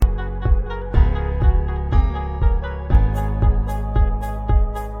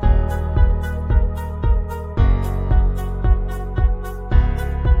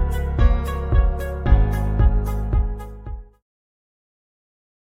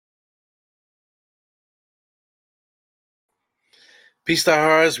Peace to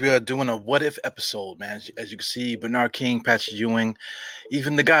hearts. We are doing a what if episode, man. As you can see, Bernard King, Patrick Ewing,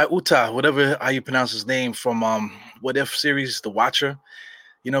 even the guy Uta, whatever how you pronounce his name from What If series, The Watcher.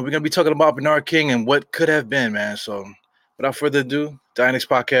 We're gonna be talking about Bernard King and what could have been, man. So without further ado, Dynex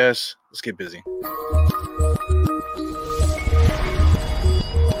Podcast, let's get busy.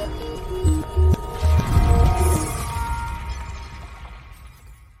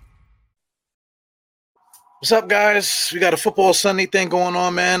 What's up, guys? We got a football Sunday thing going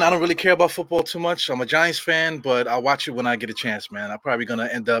on, man. I don't really care about football too much. I'm a Giants fan, but I'll watch it when I get a chance, man. I'm probably going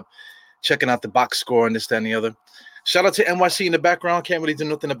to end up checking out the box score and this, that, and the other. Shout out to NYC in the background. Can't really do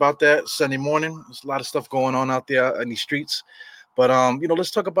nothing about that Sunday morning. There's a lot of stuff going on out there in these streets. But,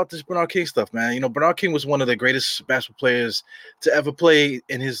 let's talk about this Bernard King stuff, man. Bernard King was one of the greatest basketball players to ever play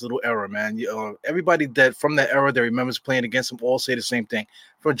in his little era, man. Everybody that from that era that remembers playing against him all say the same thing.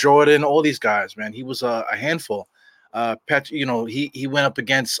 For Jordan, all these guys, man, he was a handful. He went up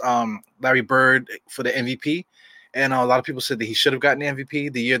against Larry Bird for the MVP, and a lot of people said that he should have gotten the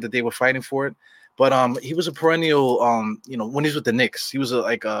MVP the year that they were fighting for it. But he was a perennial, when he was with the Knicks, he was a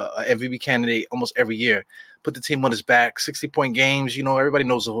MVP candidate almost every year. Put the team on his back, 60-point games. Everybody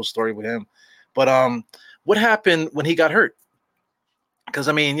knows the whole story with him. But what happened when he got hurt? Because,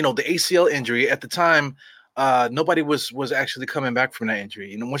 the ACL injury at the time, nobody was actually coming back from that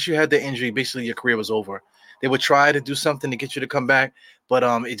injury. Once you had the injury, basically your career was over. They would try to do something to get you to come back, but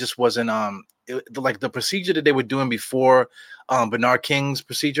it just wasn't like the procedure that they were doing before Bernard King's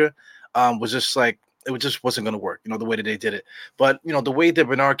procedure was just like it just wasn't going to work, the way that they did it. But the way that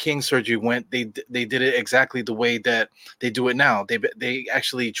Bernard King surgery went, they did it exactly the way that they do it now. They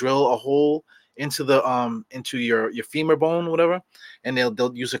actually drill a hole into the into your femur bone, whatever, and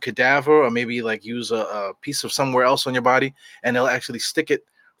they'll use a cadaver or maybe like use a piece of somewhere else on your body, and they'll actually stick it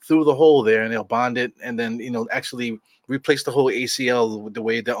through the hole there, and they'll bond it, and then actually replace the whole ACL the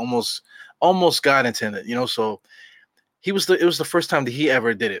way that almost God intended. So it was the first time that he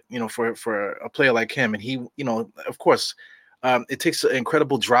ever did it, for a player like him. And he, of course, it takes an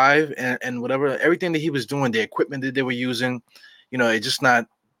incredible drive and whatever, everything that he was doing, the equipment that they were using, it's just not,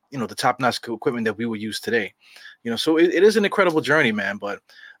 the top-notch equipment that we would use today. So it is an incredible journey, man. But,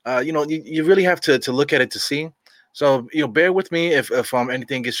 you really have to look at it to see. So, bear with me if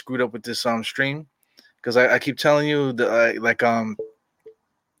anything gets screwed up with this stream, because I keep telling you that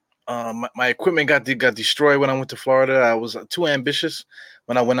my equipment got destroyed when I went to Florida. I was too ambitious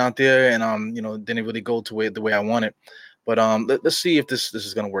when I went out there, and didn't really go to the way I wanted. But let's see if this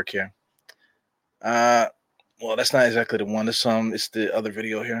is gonna work here. Well, that's not exactly the one. It's the other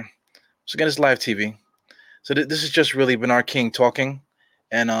video here. So again, it's live TV. So this is just really Bernard King talking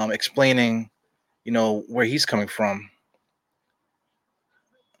and explaining, where he's coming from.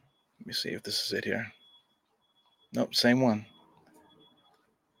 Let me see if this is it here. Nope, same one.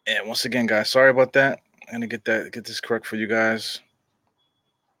 And once again, guys, sorry about that. I'm gonna get this correct for you guys.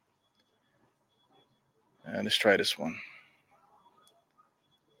 And let's try this one.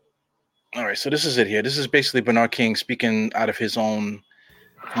 All right, so this is it here. This is basically Bernard King speaking out of his own.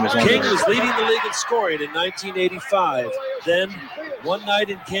 King was leading the league in scoring in 1985. Then, one night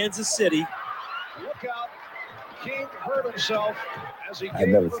in Kansas City, look out! King hurt himself as he. I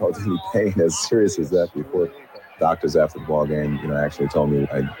never felt any pain as serious as that before. Doctors after the ball game, actually told me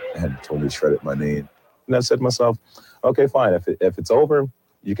shredded my knee, and I said to myself, "Okay, fine. If it's over,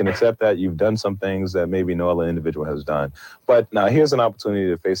 you can accept that you've done some things that maybe no other individual has done. But now here's an opportunity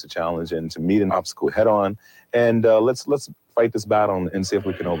to face a challenge and to meet an obstacle head on, and let's fight this battle and see if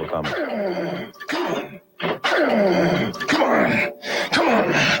we can overcome it." Come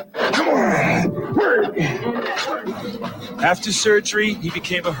on! Work! After surgery, he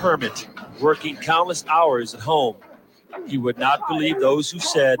became a hermit, working countless hours at home. He would not believe those who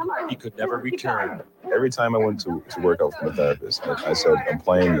said he could never return. Every time I went to work out with a therapist, I said, I'm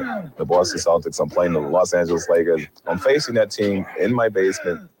playing the Boston Celtics, I'm playing the Los Angeles Lakers, I'm facing that team in my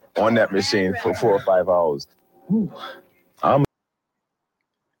basement on that machine for 4 or 5 hours.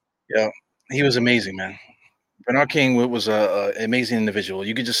 Yeah, he was amazing, man. Bernard King was an amazing individual.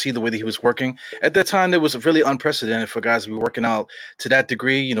 You could just see the way that he was working. At that time, it was really unprecedented for guys to be working out to that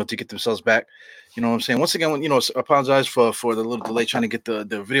degree, to get themselves back. You know what I'm saying? Once again, apologize for the little delay trying to get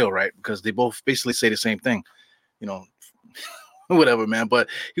the video right, because they both basically say the same thing, whatever, man. But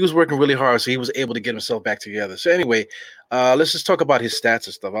he was working really hard, so he was able to get himself back together. So anyway, let's just talk about his stats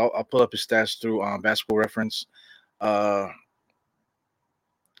and stuff. I'll pull up his stats through Basketball Reference.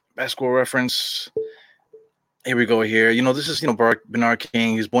 Basketball Reference. Here we go here. This is, Bernard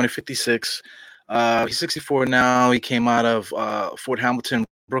King. He was born in 1956. He's 64 now. He came out of Fort Hamilton,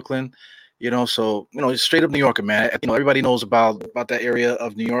 Brooklyn. So straight up New Yorker, man. Everybody knows about that area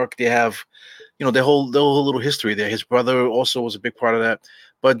of New York. They have, their whole little history there. His brother also was a big part of that.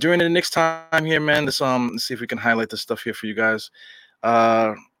 But during the next time here, man, let's see if we can highlight this stuff here for you guys.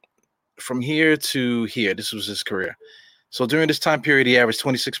 From here to here, this was his career. So during this time period, he averaged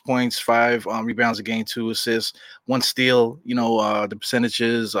 26 points, 5 rebounds a game, 2 assists, 1 steal. The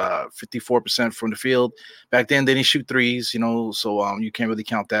percentages, 54% from the field. Back then, they didn't shoot threes, so you can't really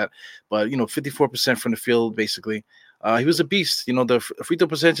count that. But, 54% from the field, basically. He was a beast. The free throw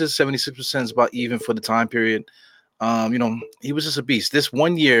percentage, 76% is about even for the time period. He was just a beast. This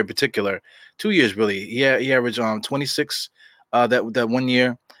 1 year in particular, 2 years really, he averaged 26 that 1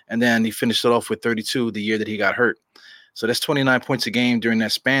 year, and then he finished it off with 32 the year that he got hurt. So that's 29 points a game during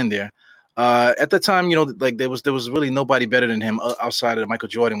that span there. At the time, there was really nobody better than him outside of Michael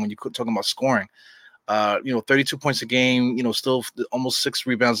Jordan when you're talking about scoring. 32 points a game, still almost 6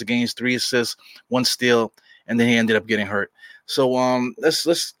 rebounds a game, 3 assists, 1 steal, and then he ended up getting hurt. So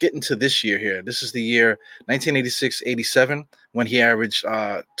let's get into this year here. This is the year 1986-87 when he averaged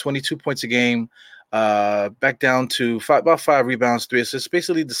 22 points a game, back down to about 5 rebounds, 3 assists.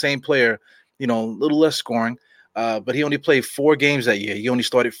 Basically the same player, a little less scoring. But he only played 4 games that year. He only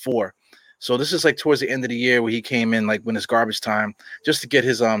started 4. So this is like towards the end of the year where he came in like when it's garbage time just to get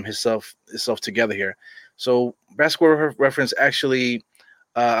himself together here. So Basketball Reference actually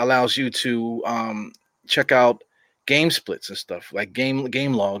allows you to check out game splits and stuff like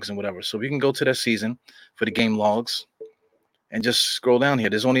game logs and whatever. So we can go to that season for the game logs and just scroll down here.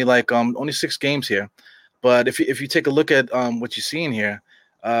 There's only only 6 games here. But if you take a look at what you're seeing here,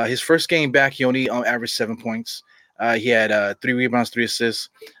 his first game back, he only averaged 7 points. He had 3 rebounds, 3 assists.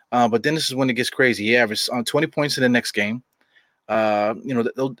 But then this is when it gets crazy. He averaged 20 points in the next game.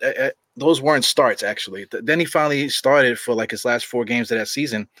 Those weren't starts, actually. Then he finally started for like his last 4 games of that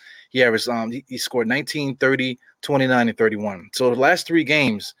season. He averaged, he scored 19, 30, 29, and 31. So the last 3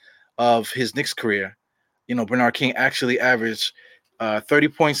 games of his Knicks career, Bernard King actually averaged 30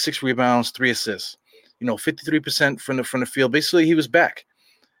 points, 6 rebounds, 3 assists. 53% from the field. Basically, he was back.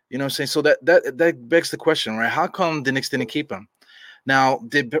 You know what I'm saying? So that begs the question, right? How come the Knicks didn't keep him? Now,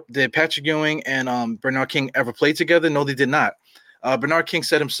 did Patrick Ewing and Bernard King ever play together? No, they did not. Bernard King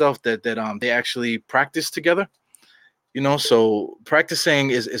said himself that they actually practiced together. So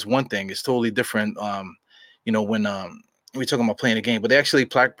practicing is one thing. It's totally different. When we're talking about playing a game, but they actually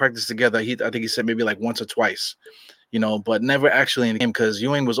practiced together. I think he said maybe like once or twice, but never actually in the game because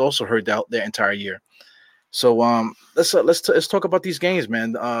Ewing was also hurt out their entire year. So let's talk about these games,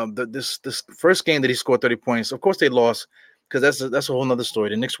 man. This first game that he scored 30 points. Of course they lost because that's a whole nother story.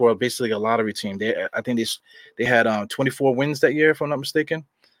 The Knicks were basically a lottery team. I think they had 24 wins that year, if I'm not mistaken.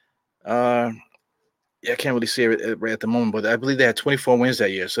 I can't really see it right at the moment, but I believe they had 24 wins that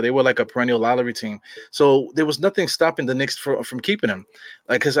year. So they were like a perennial lottery team. So there was nothing stopping the Knicks from keeping him,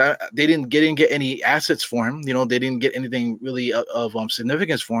 because they didn't get any assets for him. They didn't get anything really of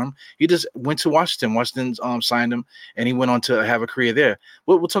significance for him. He just went to Washington. Washington signed him, and he went on to have a career there.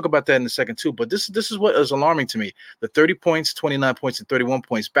 We'll talk about that in a second too. But this is what is alarming to me: the 30 points, 29 points, and 31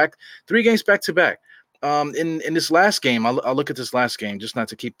 points 3 games back to back. In this last game, I'll look at this last game just not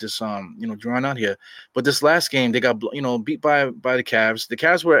to keep this drawn out here. But this last game, they got beat by the Cavs. The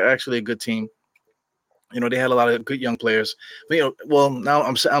Cavs were actually a good team. They had a lot of good young players. But, now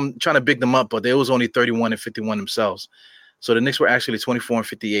I'm trying to big them up, but they was only 31 and 51 themselves. So the Knicks were actually 24 and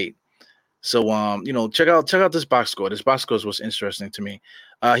 58. So check out this box score. This box score was interesting to me.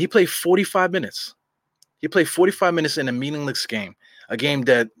 He played 45 minutes. He played 45 minutes in a meaningless game, a game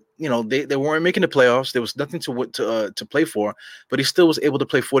that they weren't making the playoffs. There was nothing to play for, but he still was able to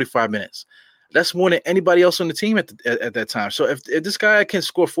play 45 minutes. That's more than anybody else on the team at that time. So if this guy can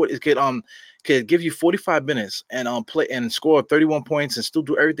score 40, could give you 45 minutes and play and score 31 points and still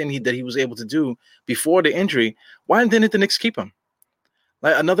do everything that he was able to do before the injury, why didn't the Knicks keep him?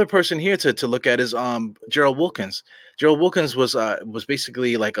 Like another person here to look at is Gerald Wilkins. Gerald Wilkins was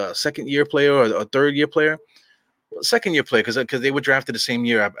basically like a second-year player or a third-year player. Second-year player because they were drafted the same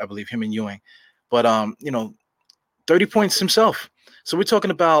year, I believe, him and Ewing. But 30 points himself. So we're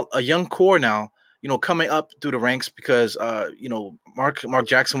talking about a young core now, coming up through the ranks because Mark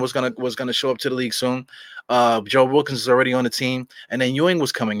Jackson was gonna show up to the league soon. Gerald Wilkins is already on the team, and then Ewing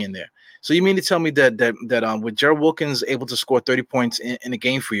was coming in there. So you mean to tell me that with Gerald Wilkins able to score 30 points in a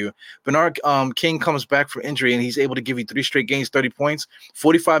game for you, Bernard King comes back from injury and he's able to give you 3 straight games, 30 points,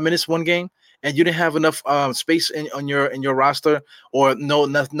 45 minutes one game, and you didn't have enough space in your roster, or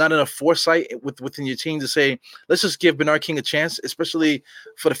not enough foresight within your team to say, let's just give Bernard King a chance, especially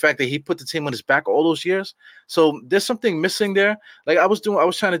for the fact that he put the team on his back all those years. So there's something missing there. Like I was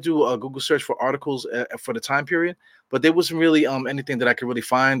trying to do a Google search for articles for the time period, but there wasn't really anything that I could really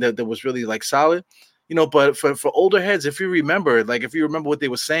find that was really like solid. But for older heads, if you remember what they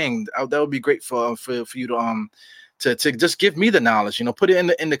were saying, that would be great for you to just give me the knowledge. Put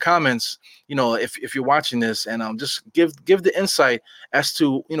it in the comments. If you're watching this, and just give the insight as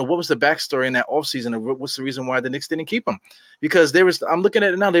to what was the backstory in that offseason, or what's the reason why the Knicks didn't keep him? Because I'm looking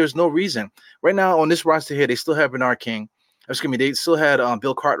at it now. There was no reason. Right now on this roster here, they still have Bernard King. Excuse me, they still had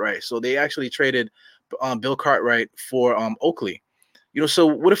Bill Cartwright. So they actually traded Bill Cartwright for Oakley. So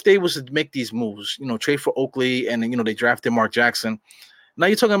what if they was to make these moves, trade for Oakley, and they drafted Mark Jackson. Now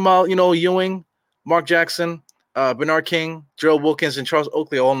you're talking about, Ewing, Mark Jackson, Bernard King, Gerald Wilkins, and Charles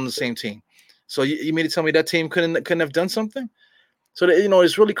Oakley all on the same team. So you mean to tell me that team couldn't have done something? So that,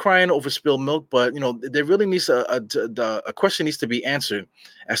 it's really crying over spilled milk, but there really needs a question needs to be answered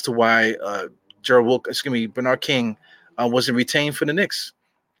as to why Bernard King wasn't retained for the Knicks.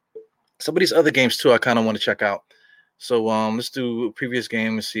 Some of these other games too, I kind of want to check out. So let's do a previous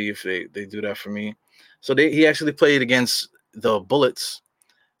game and see if they do that for me. So he actually played against the Bullets.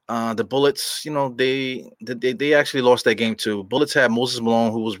 The Bullets, they actually lost that game too. Bullets had Moses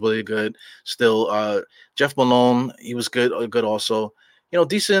Malone, who was really good. Still, Jeff Malone, he was good also.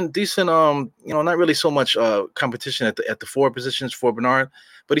 Decent. Not really so much competition at the forward positions for Bernard,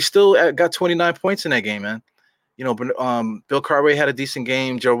 but he still got 29 points in that game, man. Bill Cartwright had a decent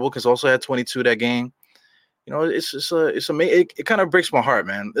game. Gerald Wilkins also had 22 that game. It's amazing. It kind of breaks my heart,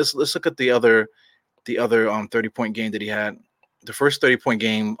 man. Let's look at the other 30-point game that he had. The first 30-point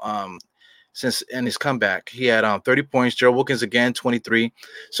game since in his comeback, he had 30 points. Gerald Wilkins again 23.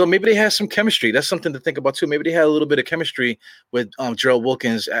 So maybe they had some chemistry. That's something to think about too. Maybe they had a little bit of chemistry with Gerald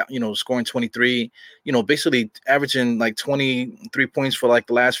Wilkins, scoring 23. Basically averaging like 23 points for like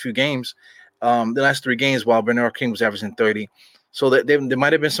the last few games, the last 3 games, while Bernard King was averaging 30. So that there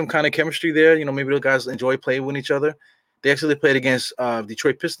might have been some kind of chemistry there. Maybe the guys enjoy playing with each other. They actually played against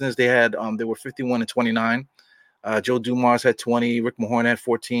Detroit Pistons. They were 51-29. Joe Dumars had 20. Rick Mahorn had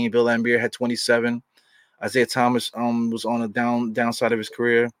 14. Bill Laimbeer had 27. Isaiah Thomas was on a downside of his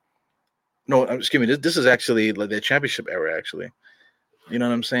career. No, excuse me. This is actually like their championship era, actually. You know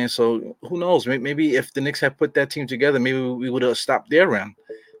what I'm saying? So who knows? Maybe if the Knicks had put that team together, maybe we would have stopped their run.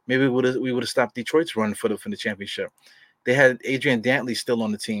 Maybe we would have stopped Detroit's run for the championship. They had Adrian Dantley still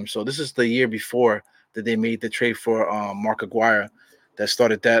on the team. So this is the year before that they made the trade for Mark Aguirre that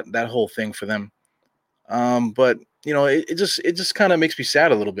started that whole thing for them. But it just kind of makes me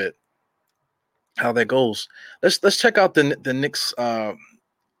sad a little bit how that goes. Let's check out the Knicks the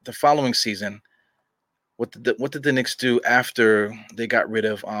following season. What did the Knicks do after they got rid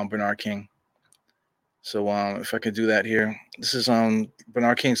of Bernard King? So if I could do that here, this is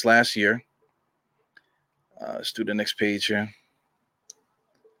Bernard King's last year. Let's do the next page here.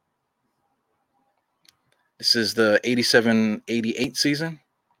 This is the 87-88 season.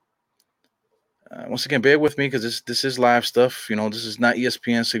 Once again, bear with me because this is live stuff. This is not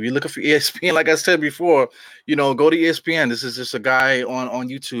ESPN. So if you're looking for ESPN, like I said before, go to ESPN. This is just a guy on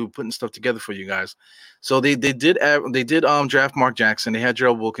YouTube putting stuff together for you guys. So they did draft Mark Jackson. They had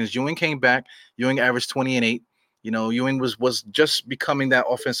Gerald Wilkins. Ewing came back. Ewing averaged 20 and 8. Ewing was just becoming that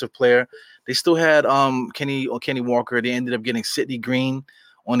offensive player. They still had Kenny Walker. They ended up getting Sidney Green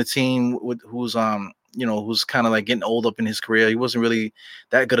on the team who's kind of like getting old up in his career. He wasn't really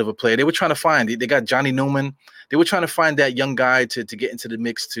that good of a player. They were trying to find. They got Johnny Newman. They were trying to find that young guy to get into the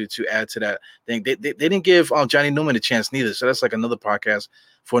mix to add to that thing. They didn't give Johnny Newman a chance neither. So that's like another podcast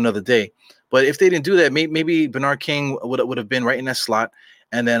for another day. But if they didn't do that, maybe Bernard King would have been right in that slot.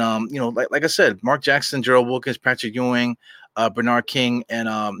 And then like I said, Mark Jackson, Gerald Wilkins, Patrick Ewing, Bernard King, and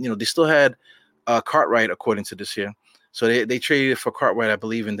they still had Cartwright according to this here. So they traded for Cartwright, I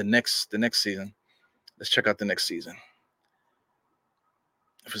believe, in the next season. Let's check out the next season.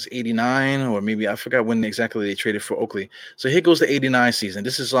 If it's 89, or maybe I forgot when exactly they traded for Oakley. So here goes the 89 season.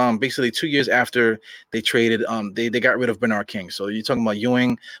 This is basically 2 years after they traded. They got rid of Bernard King. So you're talking about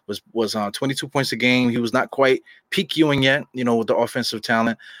Ewing was 22 points a game. He was not quite peak Ewing yet, with the offensive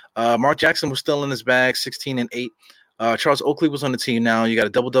talent. Mark Jackson was still in his bag, 16 and 8. Charles Oakley was on the team now. You got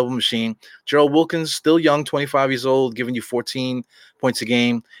a double-double machine. Gerald Wilkins, still young, 25 years old, giving you 14 points a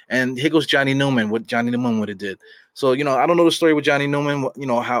game. And here goes Johnny Newman, what Johnny Newman would have did. So, I don't know the story with Johnny Newman,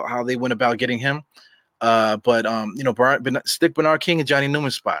 how they went about getting him. But stick Bernard King and Johnny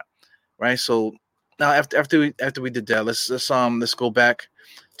Newman's spot, right? So now after we did that, let's go back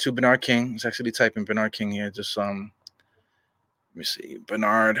to Bernard King. He's actually typing Bernard King here. Just let me see,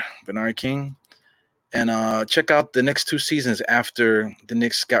 Bernard King, and check out the next 2 seasons after the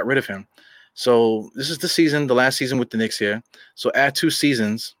Knicks got rid of him. So this is the last season with the Knicks here. So add 2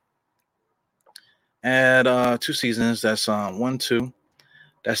 seasons. Add 2 seasons. That's 1, 2.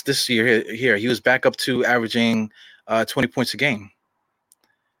 That's this year here. He was back up to averaging 20 points a game.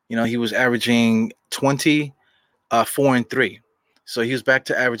 He was averaging 20, 4 and 3. So he was back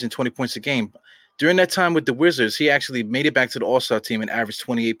to averaging 20 points a game. During that time with the Wizards, he actually made it back to the All-Star team and averaged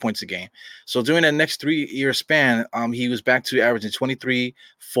 28 points a game. So during that next 3-year span, he was back to averaging 23,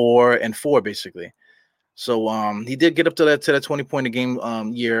 4, and 4 basically. So he did get up to that 20-point a game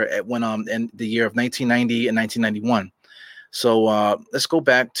year in the year of 1990 and 1991. So let's go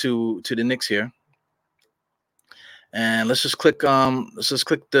back to the Knicks here, and let's just click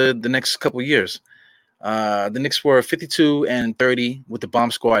the next couple years. The Knicks were 52 and 30 with the bomb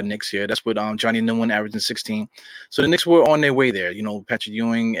squad Knicks here. That's with Johnny Newman averaging 16. So the Knicks were on their way there. Patrick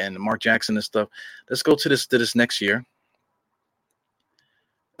Ewing and Mark Jackson and stuff. Let's go to this next year.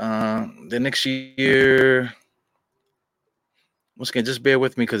 The next year. Once again, just bear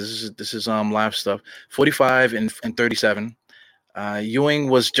with me because this is live stuff. 45 and 37. Ewing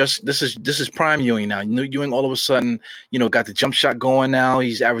was this is prime Ewing now. Ewing all of a sudden, got the jump shot going now.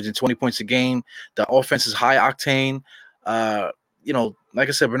 He's averaging 20 points a game. The offense is high octane. Like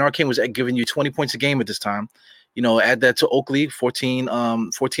I said, Bernard King was giving you 20 points a game at this time. Add that to Oakley, 14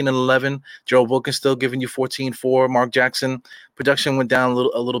 and 11. Gerald Wilkins still giving you 14-4. Mark Jackson production went down a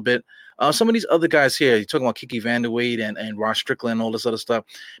little bit. Some of these other guys here, you're talking about Kiki Vanderweight and Ross Strickland and all this other stuff.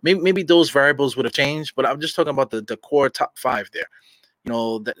 Maybe those variables would have changed, but I'm just talking about the core top 5 there.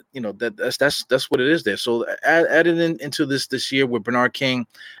 That's what it is there. So added into this year where Bernard King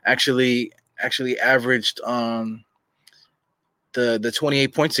actually averaged the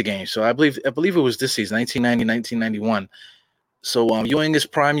 28 points a game. So I believe it was this season, 1990, 1991. So Ewing is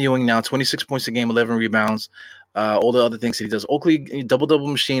prime Ewing now, 26 points a game, 11 rebounds. All the other things that he does. Oakley, double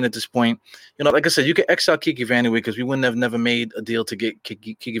machine at this point. Like I said, you could X out Kiki Vanderweight because we wouldn't have never made a deal to get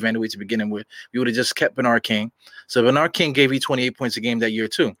Kiki Vanderweight to begin with. We would have just kept Bernard King. So Bernard King gave you 28 points a game that year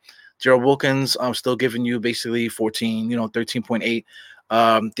too. Gerald Wilkins, still giving you basically 14, 13.8.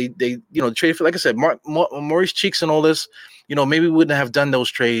 They traded for, like I said, Maurice Cheeks and all this. Maybe we wouldn't have done those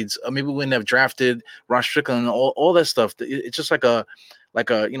trades. Maybe we wouldn't have drafted Ross Strickland and all that stuff. It's just like a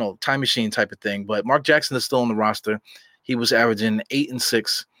time machine type of thing. But Mark Jackson is still on the roster. He was averaging 8 and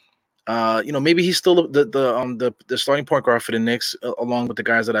 6. Maybe he's still the starting point guard for the Knicks, along with the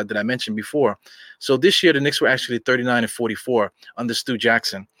guys that I mentioned before. So this year the Knicks were actually 39 and 44 under Stu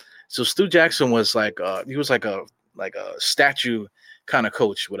Jackson. So Stu Jackson was he was like a statue kind of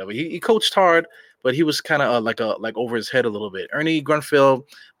coach, whatever. He coached hard, but he was kind of like over his head a little bit. Ernie Grunfeld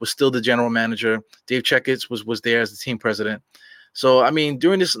was still the general manager. Dave Checketts was there as the team president. So,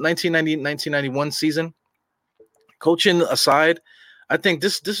 during this 1990-1991 season, coaching aside, I think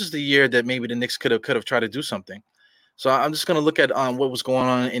this is the year that maybe the Knicks could have tried to do something. So I'm just going to look at what was going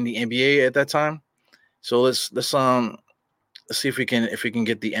on in the NBA at that time. So let's see if we can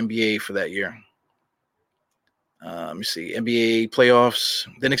get the NBA for that year. Let me see, NBA playoffs.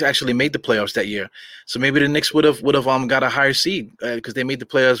 The Knicks actually made the playoffs that year, so maybe the Knicks would have got a higher seed because they made the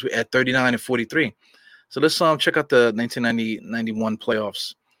playoffs at 39 and 43. So let's check out the 1990-91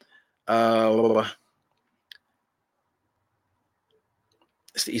 playoffs.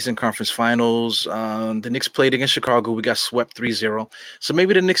 It's the Eastern Conference Finals. The Knicks played against Chicago. We got swept 3-0. So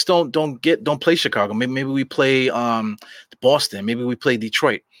maybe the Knicks don't play Chicago. Maybe we play Boston. Maybe we play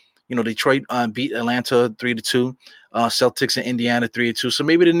Detroit. Detroit beat Atlanta 3-2. Celtics and Indiana 3-2. So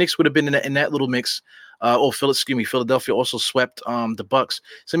maybe the Knicks would have been in that little mix. Philadelphia also swept the Bucks.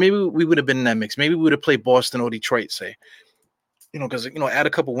 So maybe we would have been in that mix. Maybe we would have played Boston or Detroit, say. Because add a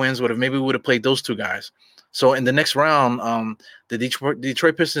couple wins maybe we would have played those two guys. So in the next round, the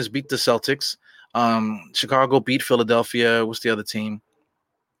Detroit Pistons beat the Celtics. Chicago beat Philadelphia. What's the other team?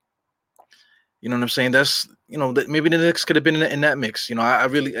 You know what I'm saying? That's maybe the Knicks could have been in that mix. I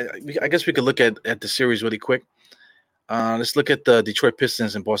guess we could look at the series really quick. Let's look at the Detroit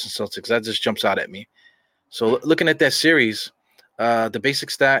Pistons and Boston Celtics. That just jumps out at me. So looking at that series, the basic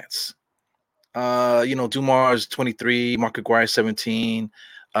stats. Dumars 23, Mark Aguirre 17.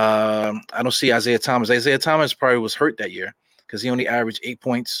 I don't see Isaiah Thomas. Isaiah Thomas probably was hurt that year because he only averaged 8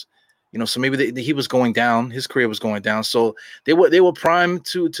 points. So maybe he was going down. His career was going down. So they were primed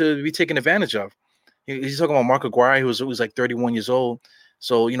to be taken advantage of. He's talking about Mark Aguirre, who was like 31 years old.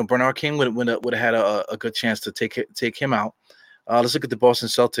 So Bernard King would have had a good chance to take him out. Let's look at the Boston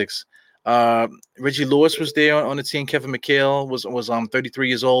Celtics. Reggie Lewis was there on the team. Kevin McHale was 33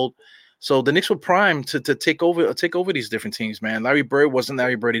 years old. So the Knicks were primed to take over these different teams, man. Larry Bird wasn't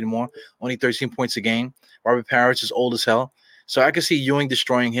Larry Bird anymore, only 13 points a game. Robert Parrish is old as hell. So I could see Ewing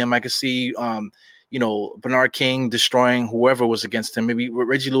destroying him. I could see Bernard King destroying whoever was against him. Maybe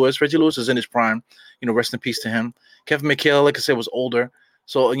Reggie Lewis. Reggie Lewis is in his prime. Rest in peace to him. Kevin McHale, like I said, was older.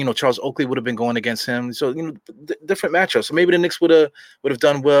 So, Charles Oakley would have been going against him. So, different matchups. So maybe the Knicks would have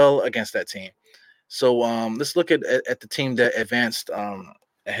done well against that team. So let's look at the team that advanced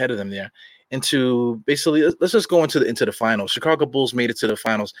ahead of them there into basically. Let's just go into the finals. Chicago Bulls made it to the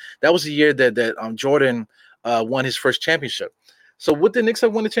finals. That was the year that Jordan won his first championship. So would the Knicks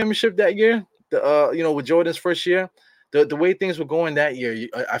have won the championship that year? With Jordan's first year, the way things were going that year,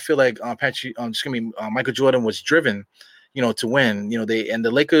 I feel like Michael Jordan was driven, to win. The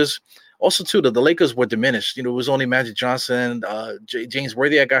Lakers also too. The Lakers were diminished. It was only Magic Johnson, James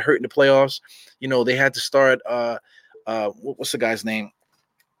Worthy that got hurt in the playoffs. They had to start. What's the guy's name?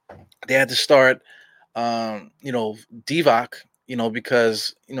 They had to start. Divac.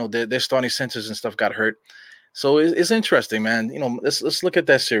 Because their starting centers and stuff got hurt. So it's interesting, man. Let's look at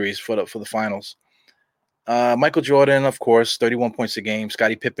that series for the finals. Michael Jordan, of course, 31 points a game.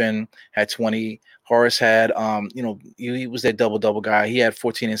 Scottie Pippen had 20. Horace had, he was that double guy. He had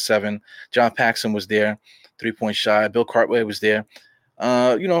 14 and 7. John Paxson was there, 3-point shy. Bill Cartwright was there.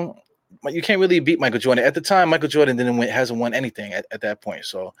 You can't really beat Michael Jordan. At the time, Michael Jordan hasn't won anything at that point.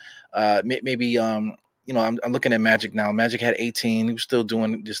 So maybe I'm looking at Magic now. Magic had 18. He was still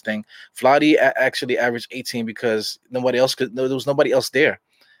doing this thing. Vlade actually averaged 18 because there was nobody else there.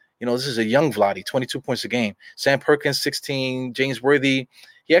 This is a young Vlade, 22 points a game. Sam Perkins, 16. James Worthy,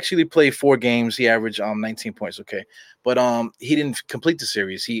 he actually played 4 games. He averaged 19 points. Okay, but he didn't complete the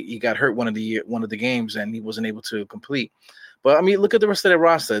series. He got hurt one of the games and he wasn't able to complete. But I mean, look at the rest of their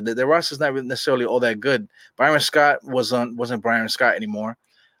roster. Their roster is not necessarily all that good. Byron Scott wasn't Byron Scott anymore.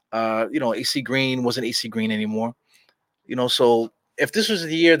 AC Green wasn't AC Green anymore. So if this was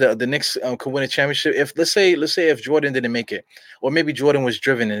the year that the Knicks could win a championship, if let's say if Jordan didn't make it, or maybe Jordan was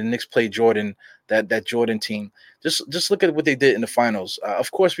driven and the Knicks played Jordan, that Jordan team, just look at what they did in the finals.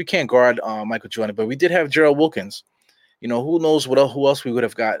 Of course, we can't guard Michael Jordan, but we did have Gerald Wilkins. Who knows who else we would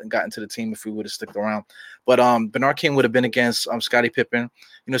have gotten to the team if we would have stuck around. But Bernard King would have been against Scottie Pippen.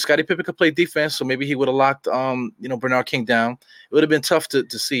 Scottie Pippen could play defense, so maybe he would have locked Bernard King down. It would have been tough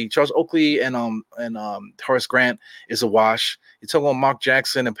to see. Charles Oakley and Horace Grant is a wash. You're talking about Mark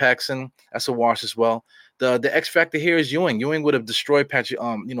Jackson and Paxson, that's a wash as well. The X factor here is Ewing. Ewing would have destroyed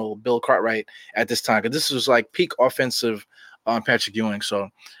Bill Cartwright at this time, because this was like peak offensive Patrick Ewing. So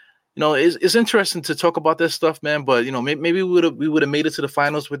it's interesting to talk about this stuff, man. But maybe we would have made it to the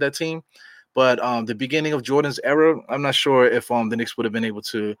finals with that team. But the beginning of Jordan's era, I'm not sure if the Knicks would have been able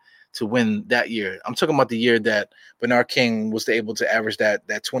to win that year. I'm talking about the year that Bernard King was able to average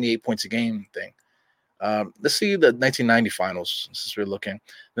that 28 points a game thing. Let's see the 1990 finals. Since we're looking,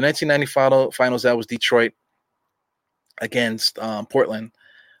 the 1990 finals, that was Detroit against Portland.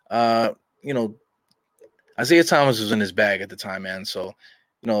 Isaiah Thomas was in his bag at the time, man. So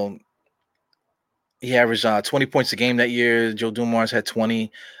he averaged 20 points a game that year. Joe Dumars had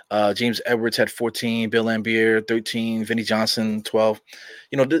 20. James Edwards had 14. Bill Laimbeer 13. Vinnie Johnson 12.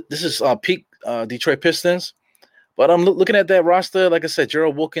 This is peak Detroit Pistons. But I'm looking at that roster. Like I said,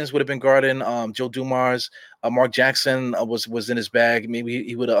 Gerald Wilkins would have been guarding Joe Dumars. Mark Jackson was in his bag. Maybe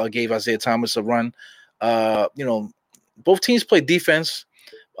he would have gave Isaiah Thomas a run. Both teams played defense.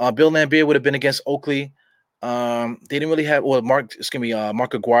 Bill Laimbeer would have been against Oakley. They didn't really have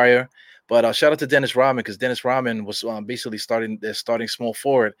Mark Aguirre. But shout out to Dennis Rodman, because Dennis Rodman was basically starting small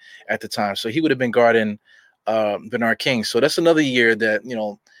forward at the time. So he would have been guarding Bernard King. So that's another year that,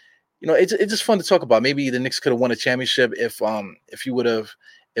 it's just fun to talk about. Maybe the Knicks could have won a championship if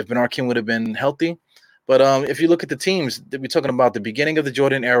Bernard King would have been healthy. But if you look at the teams, we're talking about the beginning of the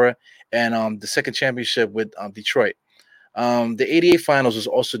Jordan era and the second championship with Detroit. The 88 finals was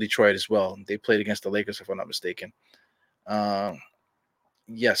also Detroit as well. They played against the Lakers, if I'm not mistaken.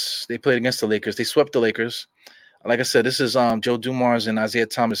 Yes, they played against the Lakers. They swept the Lakers. Like I said, this is Joe Dumars and Isaiah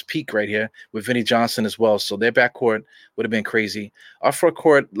Thomas peak right here with Vinnie Johnson as well. So their backcourt would have been crazy. Our front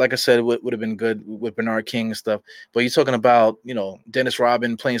court, like I said, would have been good with Bernard King and stuff. But you're talking about, Dennis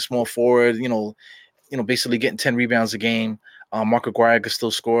Rodman playing small forward, basically getting 10 rebounds a game. Mark Aguirre could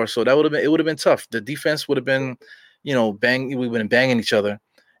still score. So it would have been tough. The defense would have been, we would have been banging each other.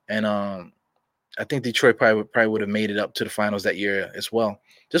 And I think Detroit probably would have made it up to the finals that year as well.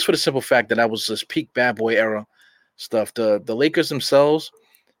 Just for the simple fact that was this peak bad boy era stuff. The Lakers themselves,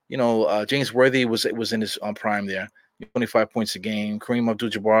 James Worthy was in his prime there. 25 points a game. Kareem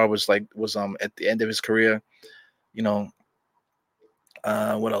Abdul-Jabbar was at the end of his career.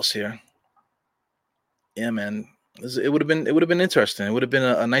 What else here? Yeah, man. It would have been interesting. It would have been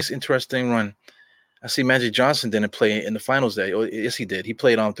a nice, interesting run. I see Magic Johnson didn't play in the finals day. Oh, yes, he did. He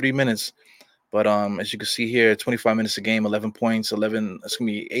played 3 minutes, but as you can see here, 25 minutes a game, 11 points,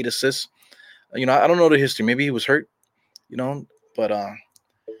 8 assists. I don't know the history. Maybe he was hurt, but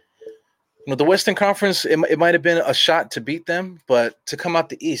the Western Conference, it might have been a shot to beat them, but to come out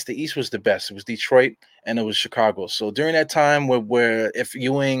the East was the best. It was Detroit and it was Chicago. So during that time where if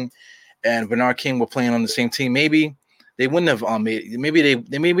Ewing and Bernard King were playing on the same team, maybe they wouldn't have made. Maybe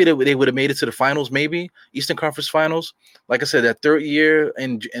they would have made it to the finals. Maybe Eastern Conference Finals. Like I said, that third year,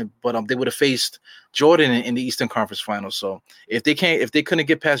 but they would have faced Jordan in the Eastern Conference Finals. So if they couldn't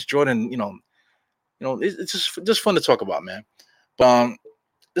get past Jordan, it's just fun to talk about, man. But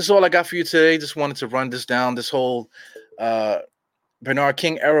this is all I got for you today. Just wanted to run this down. This whole Bernard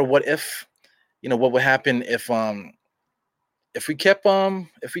King era. What if? What would happen if we kept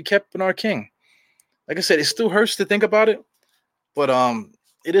Bernard King? Like I said, it still hurts to think about it, but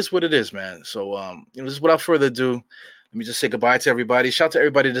it is what it is, man. So just without further ado, let me just say goodbye to everybody. Shout out to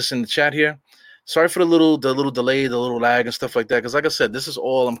everybody that's in the chat here. Sorry for the little delay, the little lag and stuff like that. Because like I said, this is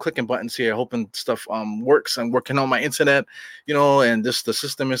all I'm clicking buttons here, hoping stuff works. I'm working on my internet, and just the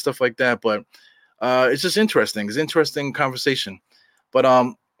system and stuff like that. But it's just interesting. It's interesting conversation. But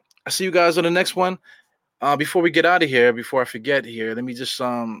I see you guys on the next one. Before we get out of here, before I forget here, let me just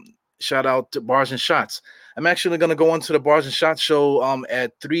shout out to Bars and Shots. I'm actually going to go on to the Bars and Shots show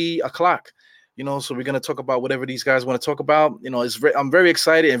at 3 o'clock. So we're going to talk about whatever these guys want to talk about. I'm very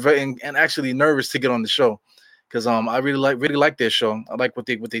excited and actually nervous to get on the show because I really like their show. I like what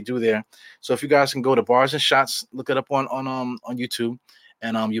they do there. So if you guys can go to Bars and Shots, look it up on YouTube,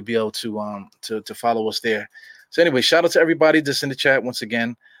 and you'll be able to follow us there. So anyway, shout out to everybody that's in the chat once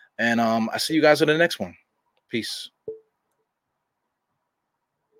again, and I see you guys on the next one. Peace.